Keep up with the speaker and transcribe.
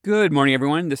Good morning,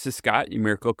 everyone. This is Scott, your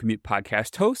Miracle Commute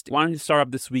podcast host. I wanted to start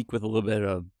off this week with a little bit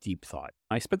of deep thought.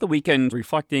 I spent the weekend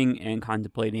reflecting and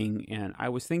contemplating, and I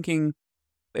was thinking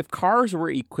if cars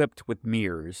were equipped with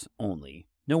mirrors only,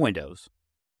 no windows,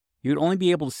 you'd only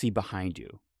be able to see behind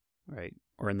you, right?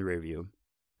 Or in the rear view.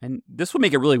 And this would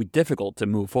make it really difficult to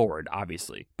move forward,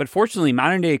 obviously. But fortunately,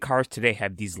 modern day cars today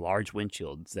have these large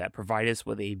windshields that provide us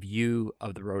with a view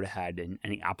of the road ahead and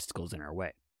any obstacles in our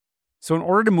way. So in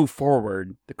order to move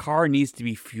forward, the car needs to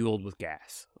be fueled with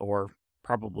gas, or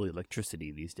probably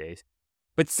electricity these days.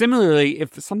 But similarly,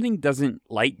 if something doesn't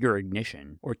light your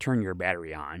ignition or turn your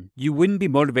battery on, you wouldn't be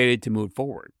motivated to move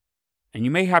forward. And you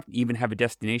may even have a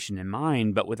destination in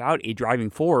mind, but without a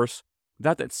driving force,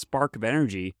 without that spark of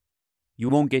energy, you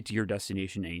won't get to your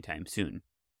destination anytime soon.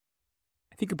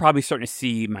 I think you're probably starting to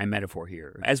see my metaphor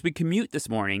here. As we commute this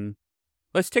morning,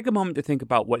 let's take a moment to think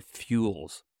about what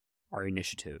fuels our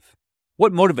initiative.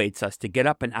 What motivates us to get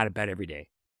up and out of bed every day?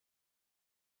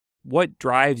 What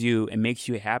drives you and makes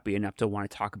you happy enough to want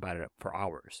to talk about it for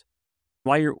hours?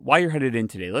 While you're headed in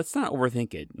today, let's not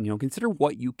overthink it. Consider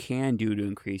what you can do to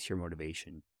increase your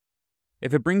motivation.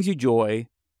 If it brings you joy,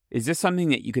 is this something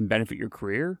that you can benefit your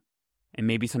career and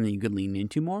maybe something you could lean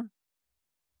into more?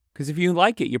 Because if you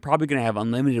like it, you're probably going to have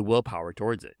unlimited willpower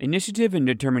towards it. Initiative and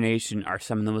determination are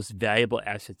some of the most valuable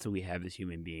assets that we have as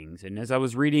human beings. And as I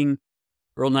was reading,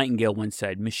 Earl Nightingale once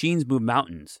said, "Machines move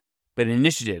mountains, but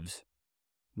initiatives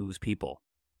moves people."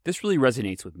 This really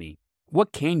resonates with me.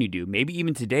 What can you do, maybe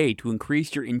even today, to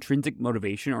increase your intrinsic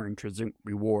motivation or intrinsic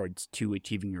rewards to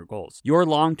achieving your goals? Your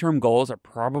long-term goals are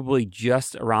probably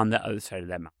just around the other side of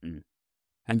that mountain.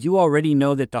 And you already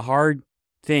know that the hard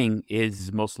thing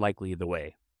is most likely the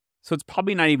way. So it's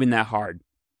probably not even that hard.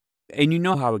 And you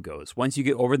know how it goes. Once you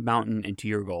get over the mountain and to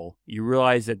your goal, you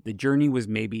realize that the journey was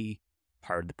maybe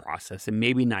part of the process and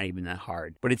maybe not even that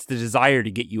hard, but it's the desire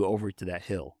to get you over to that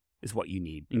hill is what you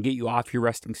need and get you off your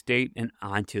resting state and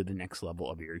onto the next level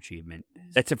of your achievement.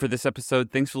 That's it for this episode.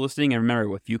 Thanks for listening. And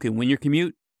remember, if you can win your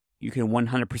commute, you can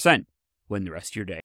 100% win the rest of your day.